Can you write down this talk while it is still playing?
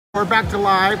We're back to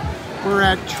live. We're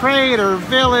at Trader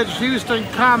Village, Houston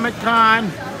Comic Con.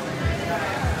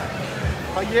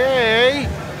 Oh, yay!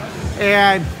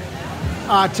 And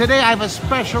today I have a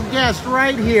special guest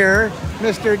right here,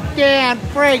 Mr. Dan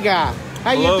Fraga.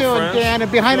 How you doing, friends? Dan?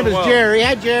 And behind him is Jerry.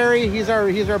 Hi, Jerry. He's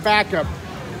our backup.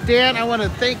 Dan, I want to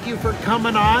thank you for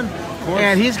coming on. Of course.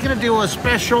 And he's going to do a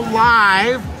special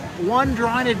live, one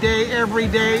drawing a day, every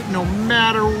day, no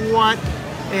matter what.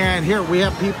 And here we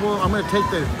have people. I'm going to take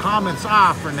the comments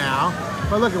off for now.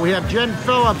 But look, we have Jen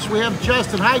Phillips. We have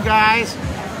Justin. Hi, guys.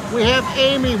 We have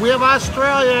Amy. We have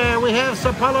Australia. We have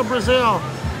Sao Paulo, Brazil.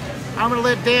 I'm going to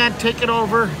let Dan take it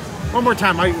over. One more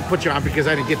time. I'll put you on because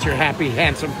I didn't get your happy,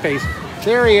 handsome face.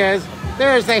 There he is.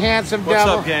 There's the handsome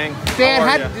devil. What's up, gang?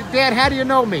 Dan, how do you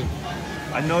know me?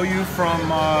 I know you from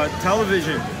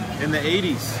television in the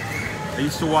 80s. I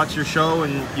used to watch your show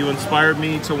and you inspired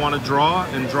me to want to draw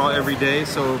and draw every day.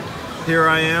 So here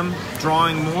I am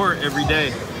drawing more every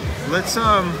day. Let's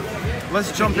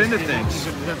jump into things.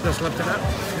 Just lift it up.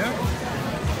 Yeah.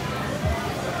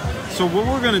 So what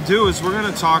we're going to do is we're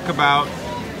going to talk about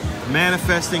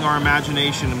manifesting our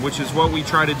imagination, which is what we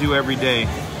try to do every day.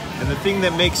 And the thing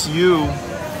that makes you,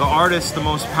 the artist, the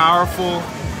most powerful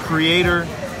creator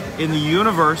in the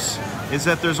universe is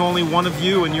that there's only one of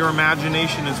you and your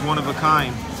imagination is one of a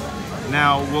kind.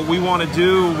 Now, what we want to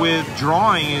do with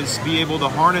drawing is be able to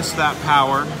harness that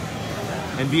power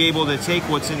and be able to take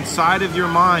what's inside of your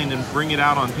mind and bring it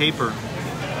out on paper.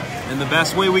 And the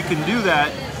best way we can do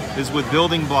that is with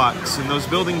building blocks. And those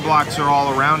building blocks are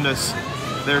all around us.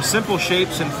 They're simple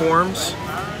shapes and forms.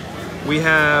 We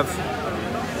have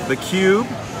the cube.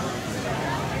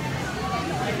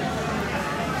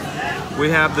 We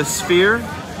have the sphere.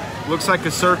 Looks like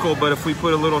a circle, but if we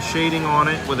put a little shading on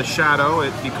it with a shadow,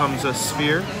 it becomes a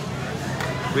sphere.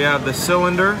 We have the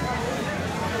cylinder,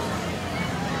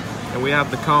 and we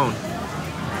have the cone.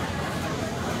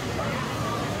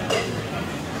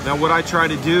 Now what I try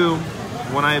to do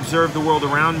when I observe the world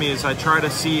around me is I try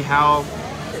to see how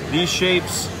these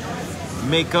shapes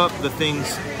make up the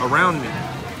things around me.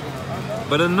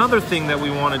 But another thing that we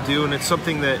want to do, and it's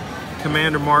something that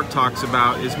Commander Mark talks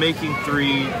about, is making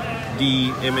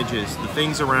 3D images, the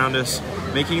things around us,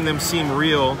 making them seem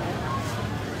real,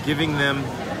 giving them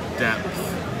depth.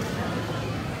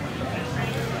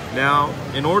 Now,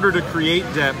 in order to create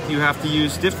depth, you have to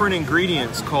use different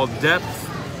ingredients called depth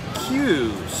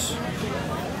cues.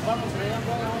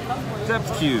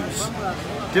 Depth cues.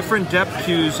 Different depth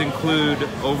cues include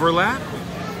overlap,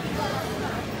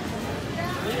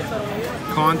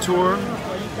 contour,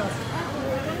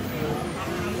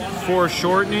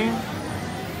 foreshortening.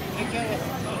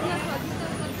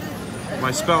 My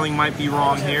spelling might be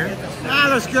wrong here. Ah,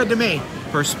 that's good to me.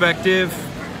 Perspective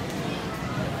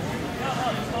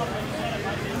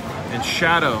and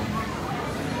shadow.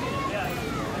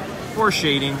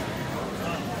 Foreshading.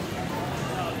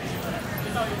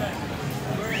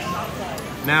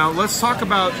 Now let's talk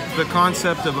about the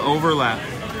concept of overlap.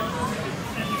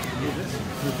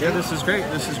 Yeah, this is great.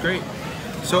 This is great.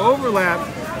 So overlap,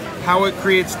 how it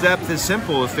creates depth is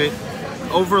simple. If it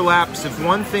overlaps, if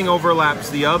one thing overlaps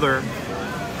the other,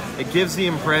 it gives the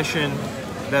impression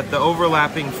that the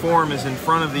overlapping form is in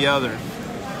front of the other.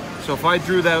 So if I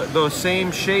drew those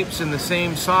same shapes in the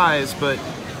same size but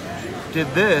did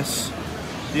this,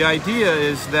 the idea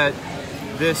is that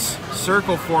this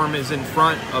circle form is in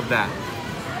front of that.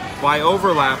 By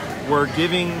overlap, we're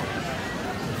giving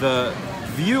the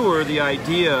viewer the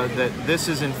idea that this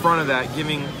is in front of that,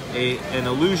 giving an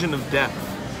illusion of depth.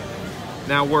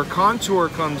 Now where contour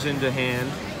comes into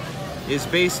hand is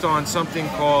based on something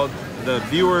called the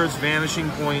viewer's vanishing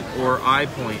point or eye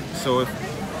point. So if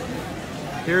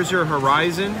here's your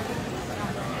horizon,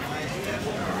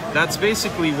 that's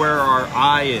basically where our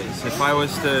eye is. If I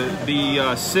was to be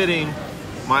sitting,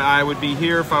 my eye would be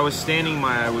here. If I was standing,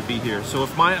 my eye would be here. So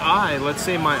if my eye, let's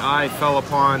say my eye fell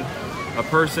upon a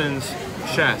person's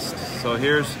chest. So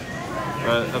here's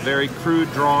a very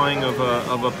crude drawing of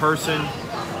a person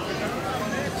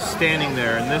standing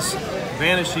there, and this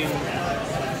vanishing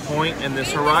point and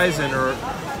this horizon are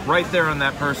right there on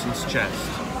that person's chest.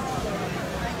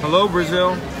 Hello,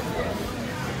 Brazil.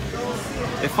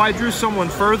 If I drew someone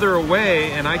further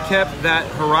away and I kept that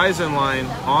horizon line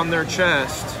on their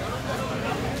chest,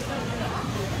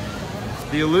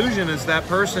 the illusion is that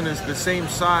person is the same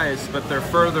size, but they're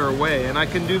further away. And I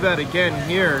can do that again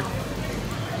here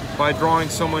by drawing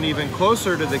someone even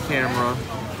closer to the camera,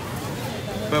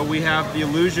 but we have the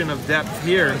illusion of depth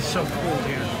here. It's so cool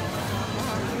here.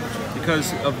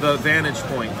 Because of the vantage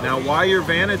point. Now, why your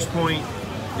vantage point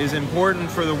is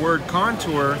important for the word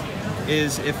contour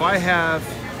is if I have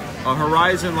a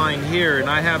horizon line here, and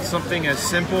I have something as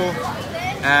simple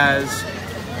as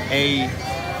a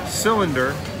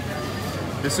cylinder.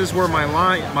 This is where my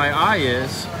eye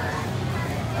is.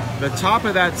 The top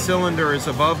of that cylinder is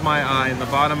above my eye, and the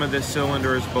bottom of this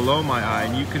cylinder is below my eye.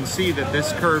 And you can see that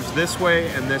this curves this way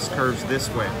and this curves this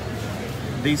way.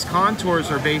 These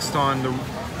contours are based on the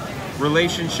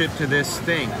relationship to this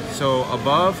thing. So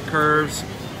above curves,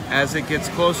 as it gets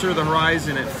closer to the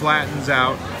horizon, it flattens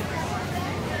out,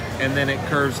 and then it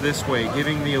curves this way,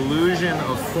 giving the illusion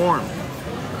of form.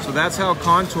 So that's how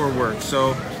contour works.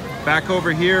 So back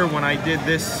over here, when I did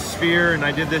this sphere and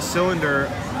I did this cylinder,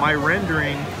 my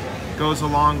rendering goes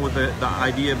along with the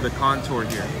idea of the contour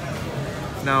here.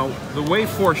 Now, the way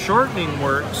foreshortening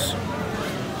works,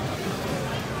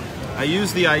 I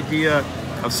use the idea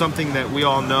of something that we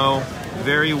all know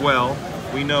very well.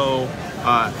 We know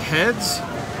heads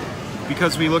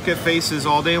because we look at faces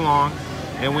all day long,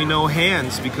 and we know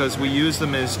hands because we use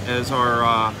them as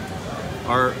our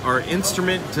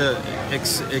instrument to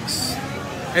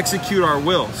execute our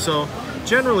will. So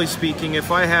generally speaking, if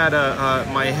I had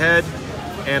my head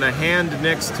and a hand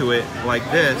next to it like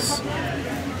this,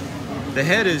 the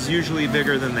head is usually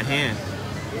bigger than the hand.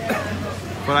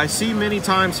 But I see many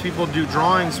times people do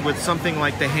drawings with something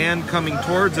like the hand coming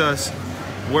towards us,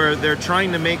 where they're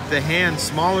trying to make the hand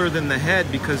smaller than the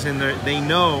head because they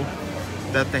know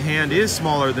that the hand is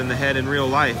smaller than the head in real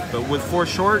life. But with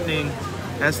foreshortening,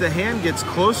 as the hand gets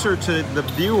closer to the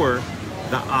viewer,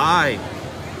 the eye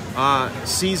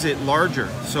sees it larger.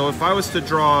 So if I was to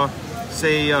draw,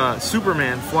 say,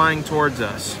 Superman flying towards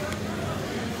us,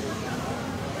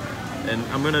 and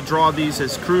I'm going to draw these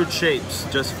as crude shapes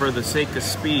just for the sake of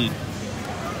speed.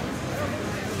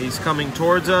 He's coming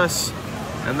towards us,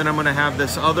 and then I'm going to have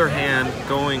this other hand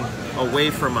going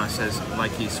away from us, as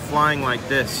like he's flying like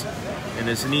this, and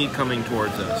his knee coming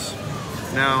towards us.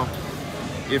 Now,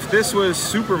 if this was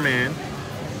Superman,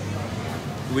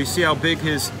 we see how big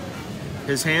his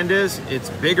hand is?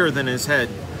 It's bigger than his head.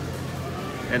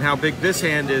 And how big this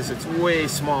hand is, it's way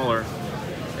smaller,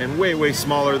 and way, way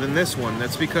smaller than this one.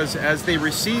 That's because as they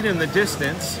recede in the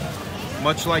distance,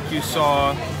 much like you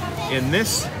saw in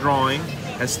this drawing,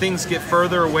 as things get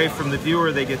further away from the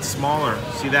viewer, they get smaller.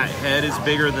 See, that head is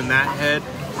bigger than that head,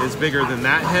 is bigger than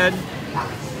that head.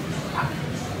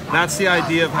 That's the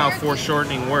idea of how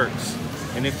foreshortening works.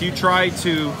 And if you try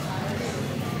to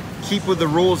keep with the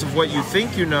rules of what you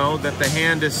think you know, that the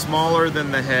hand is smaller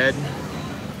than the head,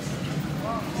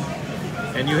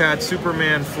 and you had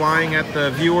Superman flying at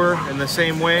the viewer in the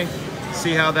same way,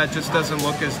 see how that just doesn't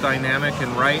look as dynamic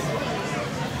and right?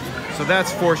 So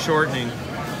that's foreshortening.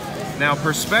 Now,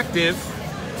 perspective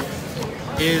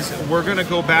is, we're going to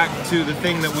go back to the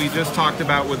thing that we just talked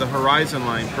about with the horizon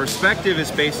line. Perspective is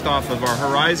based off of our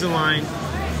horizon line,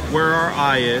 where our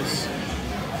eye is,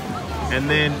 and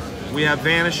then we have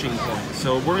vanishing point.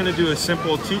 So we're going to do a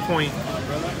simple 2-point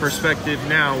perspective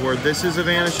now, where this is a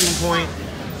vanishing point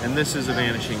and this is a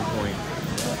vanishing point.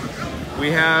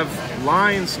 We have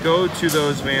lines go to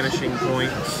those vanishing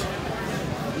points,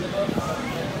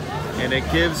 and it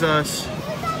gives us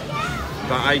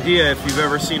the idea. If you've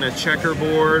ever seen a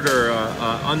checkerboard or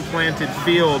a unplanted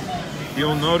field,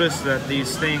 you'll notice that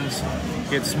these things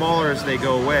get smaller as they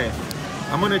go away.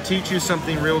 I'm going to teach you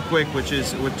something real quick, which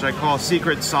I call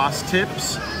secret sauce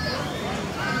tips.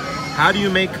 How do you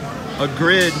make a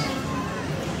grid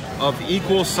of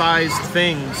equal sized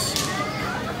things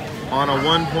on a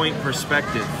 1-point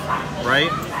perspective,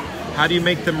 right? How do you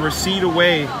make them recede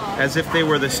away as if they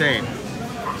were the same?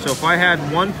 So if I had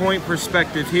 1-point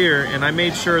perspective here, and I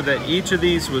made sure that each of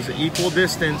these was equal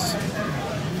distance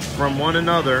from one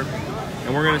another,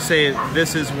 and we're going to say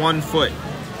this is 1 foot.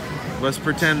 Let's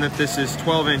pretend that this is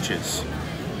 12 inches.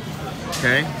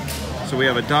 Okay? So we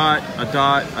have a dot, a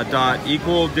dot, a dot,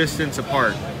 equal distance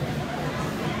apart.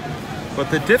 But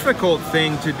the difficult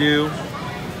thing to do,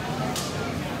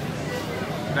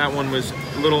 that one was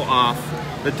a little off.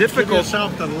 The difficult, give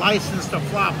yourself the license to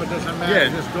flop. It doesn't matter. Yeah.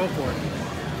 Just go for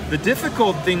it. The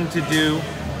difficult thing to do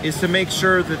is to make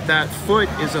sure that that foot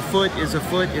is a foot, is a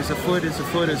foot, is a foot, is a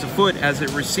foot, is a foot as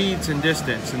it recedes in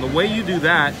distance. And the way you do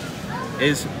that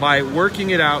is by working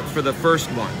it out for the first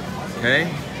one.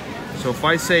 Okay? So if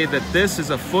I say that this is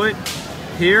a foot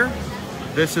here,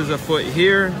 this is a foot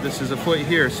here, this is a foot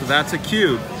here, so that's a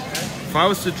cube. If I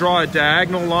was to draw a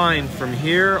diagonal line from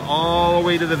here all the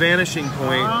way to the vanishing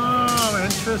point, oh,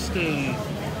 interesting.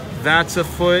 That's a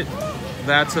foot,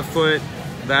 that's a foot,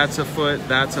 that's a foot,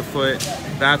 that's a foot,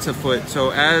 that's a foot.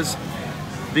 So as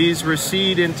these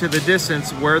recede into the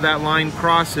distance where that line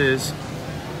crosses,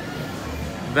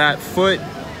 that foot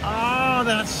Oh,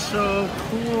 that's so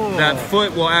cool. That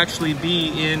foot will actually be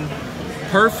in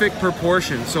perfect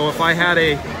proportion. So if I had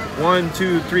a 1,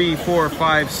 2, 3, 4,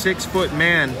 5, 6 foot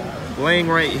man laying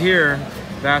right here,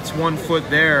 that's 1 foot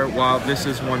there, while this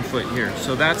is 1 foot here.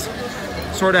 So that's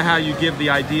sort of how you give the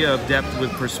idea of depth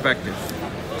with perspective.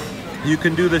 You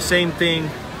can do the same thing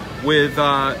with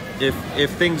if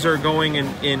things are going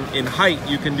in height,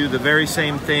 you can do the very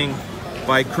same thing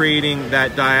by creating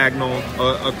that diagonal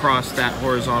across that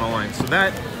horizontal line. So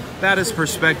that is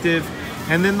perspective.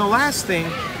 And then the last thing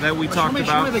that we talked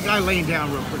about. Show me the guy laying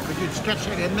down real quick. Could you sketch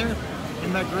it in there,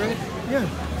 in that grid? Yeah.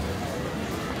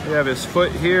 We have his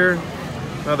foot here,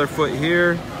 another foot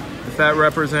here. If that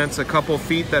represents a couple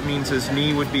feet, that means his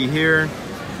knee would be here.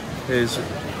 His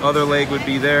other leg would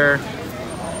be there.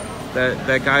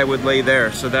 That guy would lay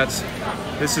there. So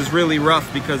this is really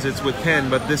rough because it's with pen,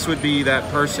 but this would be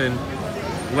that person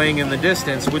laying in the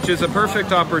distance, which is a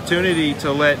perfect opportunity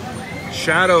to let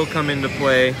shadow come into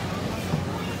play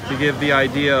to give the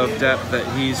idea of depth that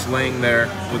he's laying there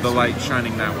with the light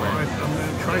shining that way. I'm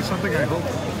going to try something, I hope.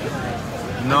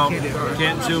 No,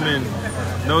 can't zoom in.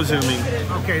 No zooming.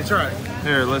 Okay, it's all right.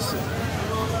 Here,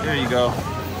 here you go.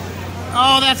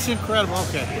 Oh, that's incredible.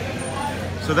 Okay.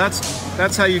 So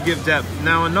that's how you give depth.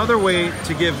 Now another way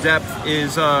to give depth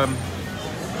is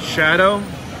shadow.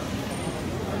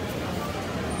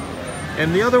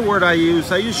 And the other word I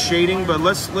use shading, but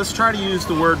let's try to use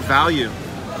the word value.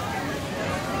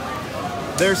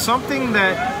 There's something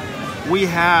that we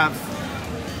have,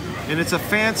 and it's a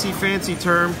fancy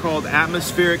term called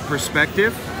atmospheric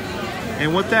perspective.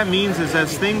 And what that means is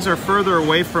as things are further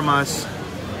away from us,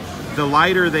 the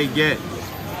lighter they get.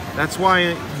 That's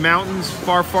why mountains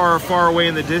far away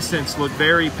in the distance look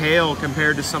very pale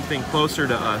compared to something closer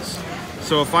to us.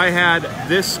 So if I had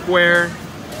this square,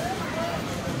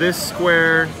 this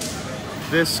square,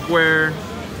 this square,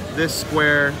 this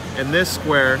square, and this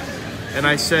square, and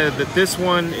I said that this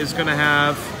one is going to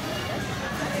have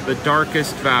the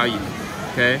darkest value,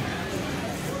 okay?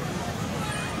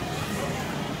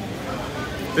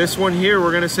 This one here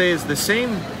we're going to say is the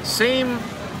same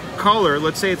color.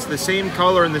 Let's say it's the same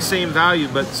color and the same value,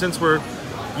 but since we're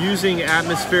using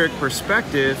atmospheric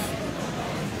perspective,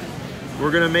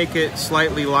 we're going to make it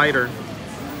slightly lighter.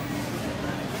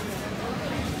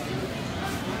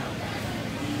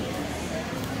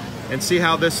 And see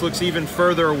how this looks even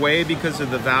further away because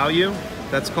of the value?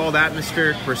 That's called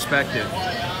atmospheric perspective.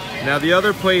 Now the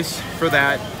other place for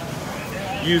that,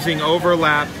 using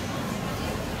overlap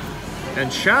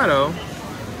and shadow,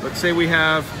 let's say we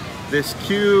have this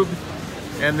cube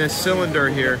and this cylinder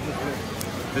here.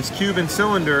 This cube and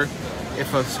cylinder,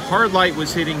 if a hard light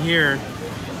was hitting here,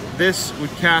 this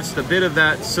would cast a bit of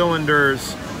that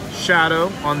cylinder's shadow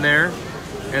on there,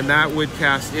 and that would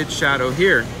cast its shadow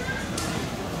here.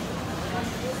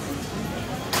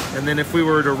 And then if we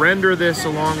were to render this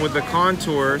along with the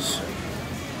contours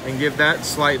and give that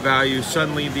slight value,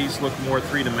 suddenly these look more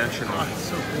three-dimensional.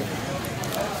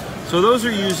 So those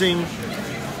are using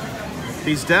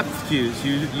these depth cues.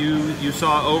 You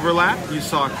saw overlap, you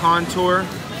saw contour,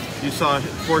 you saw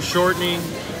foreshortening,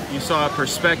 you saw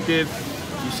perspective,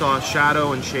 you saw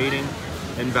shadow and shading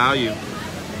and value.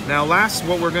 Now last,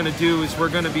 what we're going to do is we're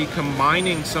going to be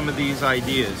combining some of these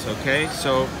ideas, okay?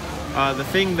 So the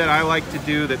thing that I like to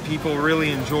do that people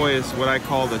really enjoy is what I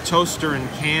call the toaster and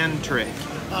can trick.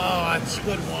 Oh, that's a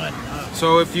good one.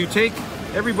 So if you take,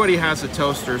 everybody has a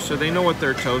toaster, so they know what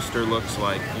their toaster looks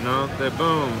like. You know, that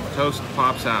boom, toast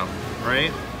pops out,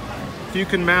 right? If you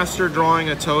can master drawing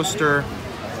a toaster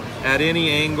at any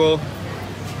angle,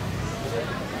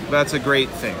 that's a great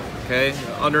thing, okay?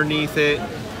 Underneath it,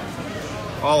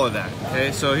 all of that,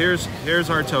 okay? So here's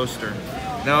our toaster.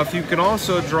 Now if you can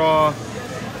also draw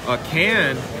a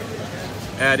can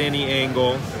at any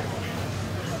angle,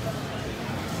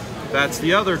 that's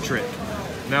the other trick.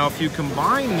 Now if you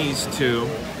combine these two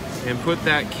and put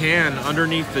that can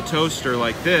underneath the toaster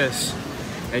like this,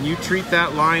 and you treat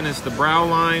that line as the brow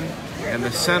line and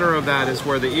the center of that is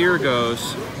where the ear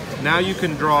goes, now you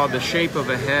can draw the shape of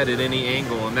a head at any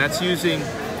angle, and that's using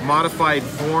modified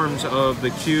forms of the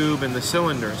cube and the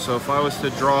cylinder. So if I was to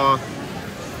draw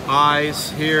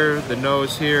eyes here, the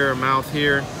nose here, mouth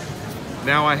here,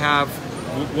 now I have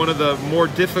one of the more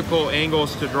difficult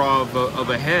angles to draw of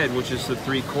a head, which is the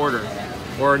 3/4.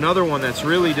 Or another one that's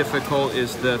really difficult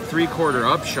is the 3/4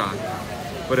 upshot.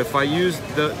 But if I use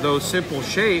those simple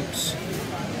shapes,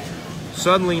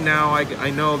 suddenly now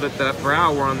I know that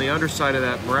brow, we're on the underside of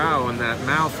that brow, and that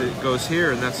mouth, it goes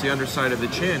here, and that's the underside of the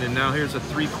chin, and now here's a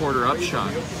 3/4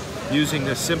 upshot using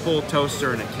a simple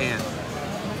toaster and a can.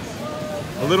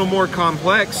 A little more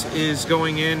complex is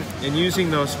going in and using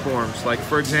those forms. Like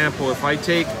for example, if I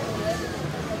take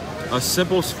a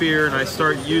simple sphere and I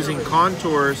start using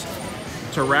contours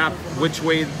to wrap which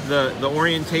way the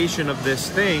orientation of this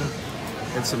thing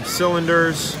and some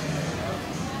cylinders,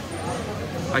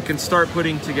 I can start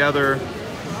putting together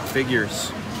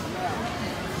figures.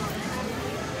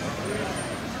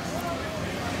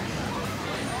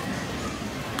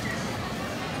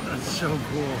 That's so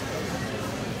cool.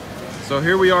 So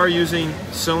here we are using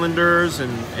cylinders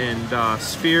and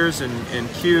spheres and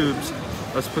cubes.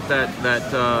 Let's put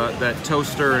that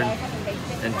toaster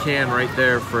and can right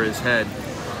there for his head.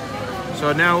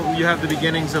 So now you have the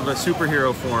beginnings of a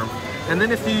superhero form. And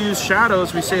then if you use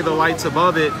shadows, we say the light's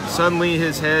above it. Suddenly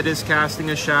his head is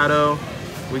casting a shadow.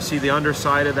 We see the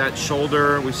underside of that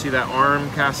shoulder. We see that arm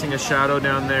casting a shadow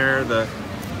down there.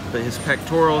 His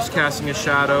pectorals casting a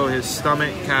shadow. His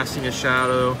stomach casting a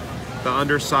shadow. The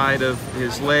underside of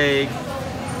his leg,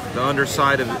 the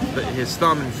underside of his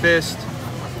thumb and fist.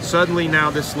 Suddenly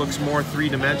now this looks more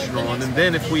three-dimensional. And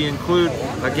then if we include,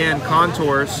 again,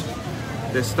 contours,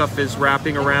 this stuff is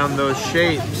wrapping around those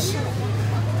shapes.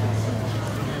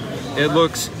 It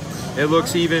looks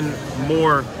even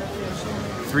more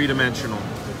three-dimensional.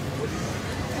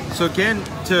 So again,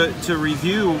 to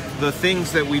review the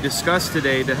things that we discussed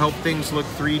today to help things look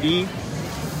 3D,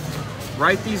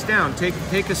 write these down.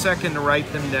 Take a second to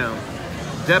write them down.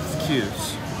 Depth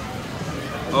cues,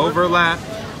 overlap,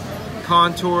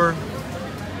 contour,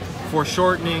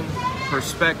 foreshortening,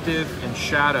 perspective, and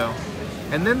shadow.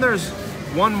 And then there's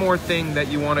one more thing that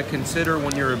you want to consider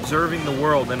when you're observing the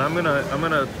world, and I'm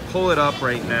gonna pull it up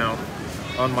right now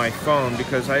on my phone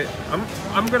because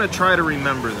I'm gonna try to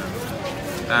remember them.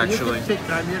 Actually,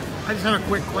 I just have a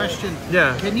quick question.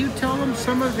 Yeah. Can you tell them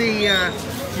some of the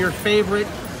your favorite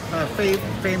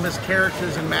famous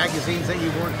characters and magazines that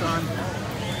you've worked on?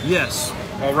 Yes,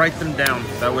 I'll write them down.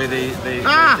 That way they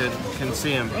can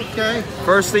see them. Okay.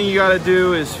 First thing you got to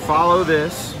do is follow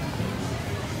this.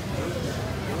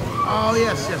 Oh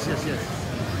yes.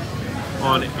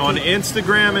 On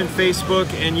Instagram and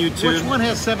Facebook and YouTube. Which one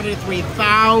has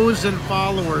 73,000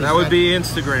 followers? That would be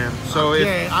Instagram. So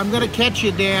okay, I'm gonna catch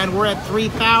you, Dan. We're at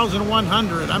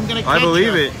 3,100. I'm gonna catch you.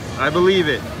 I believe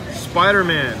it.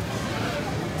 Spider-Man,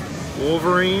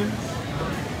 Wolverine,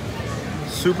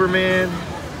 Superman.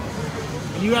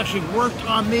 You actually worked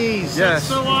on these. Yes. That's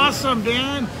so awesome,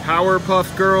 Dan.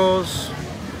 Powerpuff Girls.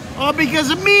 All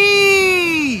because of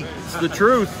me. It's the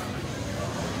truth.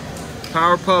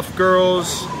 Powerpuff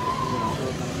Girls,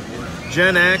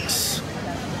 Gen X,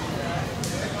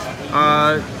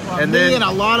 and then and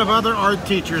a lot of other art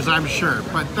teachers, I'm sure.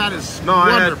 But that is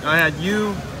wonderful. I had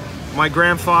you, my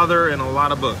grandfather, and a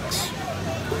lot of books.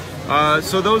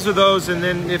 So those are those, and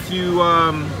then if you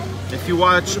watch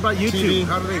what about YouTube? TV,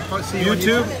 how do they see you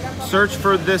YouTube? on YouTube? Search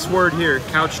for this word here,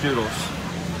 Couch Doodles.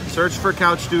 Search for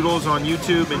Couch Doodles on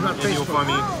YouTube, and you'll find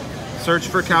me. Search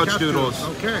for Couch Doodles.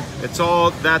 Okay. It's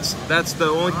all, that's the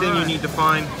only thing you need to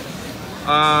find.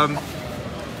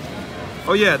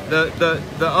 Oh yeah, the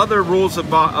other rules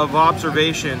of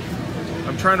observation,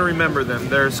 I'm trying to remember them.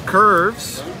 There's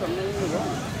curves.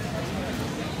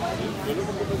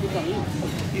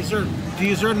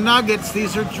 These are nuggets.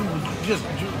 These are just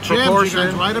gems. Proportion. You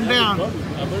guys write them down.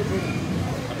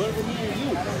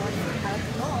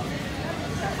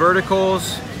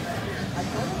 Verticals.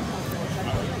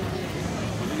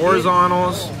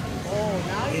 Horizontals.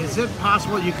 Is it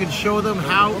possible you can show them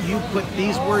how you put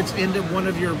these words into one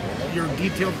of your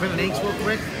detailed pen and inks real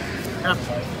quick?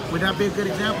 Would that be a good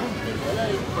example?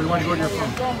 Or you want to go to your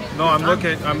phone? No, I'm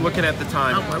looking at the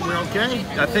time. We're okay?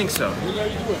 I think so. All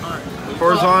right.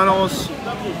 Horizontals,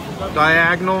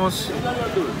 diagonals.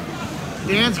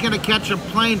 Dan's going to catch a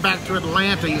plane back to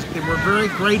Atlanta. We're very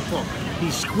grateful.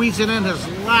 He's squeezing in his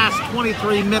last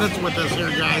 23 minutes with us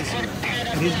here, guys.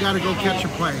 And he's got to go catch a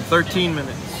plane. 13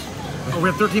 minutes. Oh, we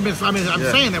have 13 minutes. I mean, I'm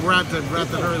saying that we're at the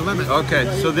very limit.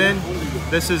 Okay, so then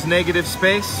this is negative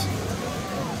space.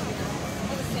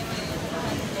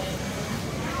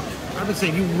 I've been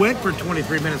saying you went for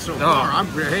 23 minutes so far.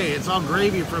 Hey, it's all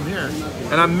gravy from here.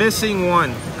 And I'm missing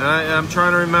one. I'm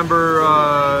trying to remember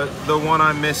the one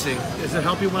I'm missing. Does it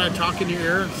help you when I talk in your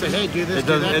ear and say, hey, do this,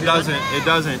 It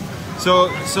doesn't.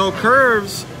 So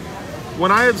curves,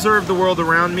 when I observe the world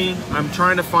around me, I'm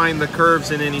trying to find the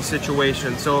curves in any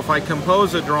situation. So if I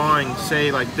compose a drawing,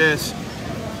 say like this,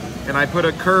 and I put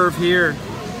a curve here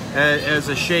as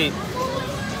a shape,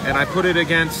 and I put it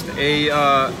against a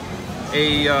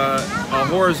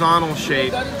horizontal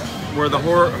shape where the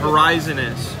horizon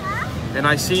is, and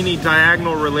I see any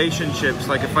diagonal relationships,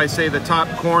 like if I say the top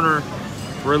corner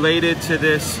related to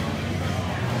this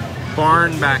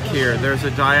barn back here. There's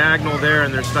a diagonal there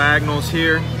and there's diagonals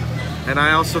here. And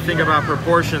I also think about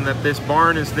proportion, that this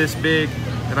barn is this big,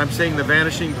 and I'm saying the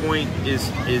vanishing point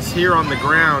is here on the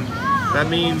ground. That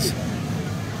means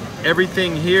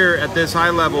everything here at this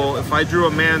eye level, if I drew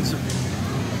a man's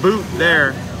boot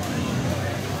there,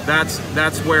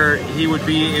 that's where he would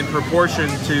be in proportion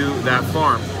to that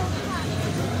farm.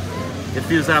 If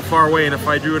he was that far away, and if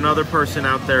I drew another person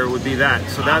out there, it would be that.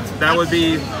 So that would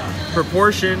be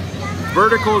proportion.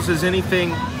 Verticals is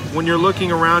anything, when you're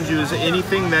looking around you, is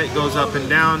anything that goes up and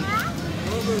down.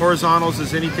 Horizontals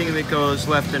is anything that goes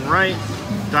left and right.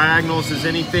 Diagonals is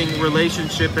anything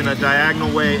relationship in a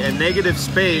diagonal way. And negative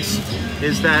space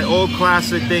is that old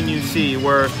classic thing you see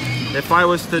where if I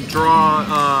was to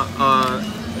draw,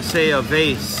 say, a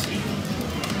vase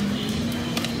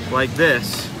like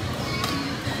this,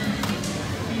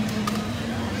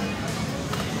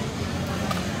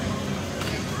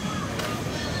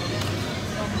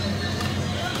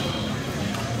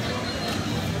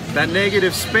 that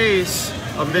negative space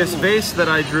of this vase that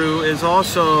I drew is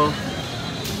also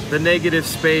the negative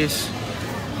space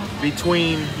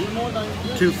between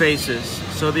two faces.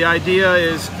 So the idea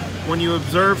is, when you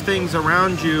observe things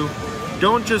around you,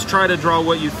 don't just try to draw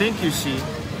what you think you see,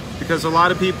 because a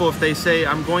lot of people, if they say,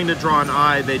 I'm going to draw an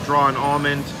eye, they draw an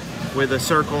almond with a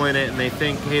circle in it and they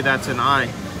think, hey, that's an eye.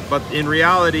 But in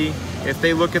reality, if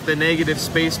they look at the negative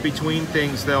space between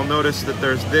things, they'll notice that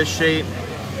there's this shape,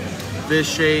 this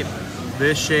shape,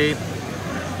 this shape,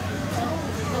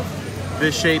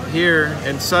 this shape here,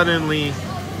 and suddenly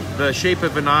the shape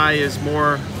of an eye is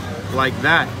more like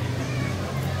that.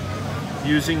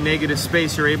 Using negative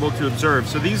space, you're able to observe.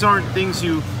 So these aren't things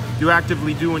you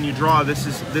actively do when you draw. This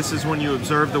is when you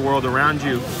observe the world around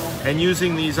you. And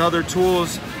using these other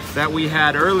tools that we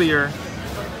had earlier,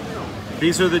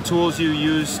 these are the tools you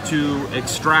use to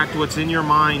extract what's in your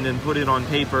mind and put it on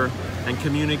paper and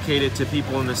communicate it to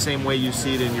people in the same way you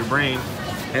see it in your brain.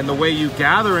 And the way you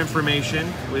gather information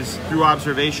is through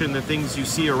observation, the things you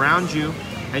see around you,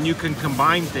 and you can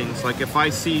combine things. Like if I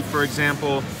see, for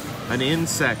example, an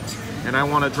insect and I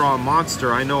want to draw a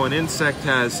monster, I know an insect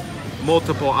has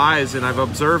multiple eyes and I've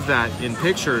observed that in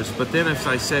pictures. But then if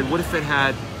I said, what if it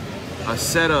had a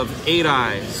set of 8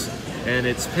 eyes and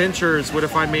its pinchers, what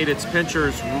if I made its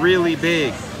pinchers really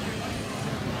big?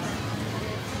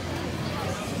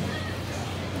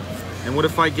 And what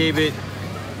if I gave it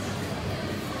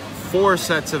 4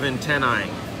 sets of antennae?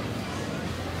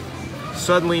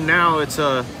 Suddenly now it's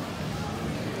a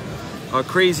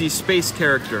crazy space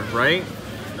character, right?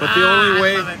 But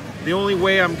the only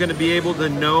way I'm going to be able to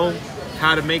know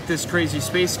how to make this crazy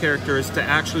space character is to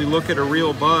actually look at a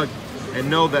real bug and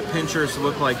know that pinchers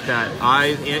look like that.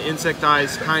 Insect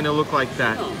eyes kind of look like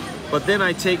that. But then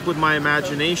I take with my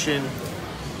imagination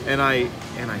and I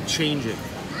change it.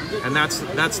 And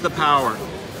that's the power.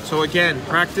 So again,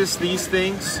 practice these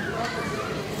things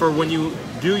for when you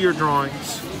do your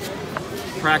drawings.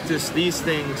 Practice these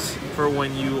things for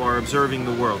when you are observing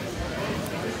the world.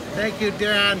 Thank you,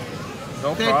 Dan.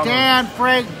 No problem. Dan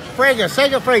Frega.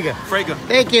 Sega Frega. Frega.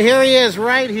 Thank you. Here he is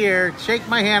right here. Shake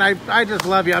my hand. I just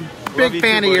love you. I'm a big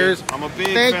fan of yours. I'm a big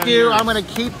fan Thank you. of yours. I'm gonna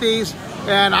keep these,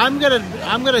 and I'm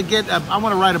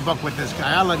gonna write a book with this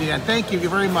guy. I love you, Dan. Thank you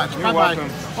very much. You're Bye-bye. welcome.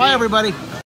 Bye, everybody.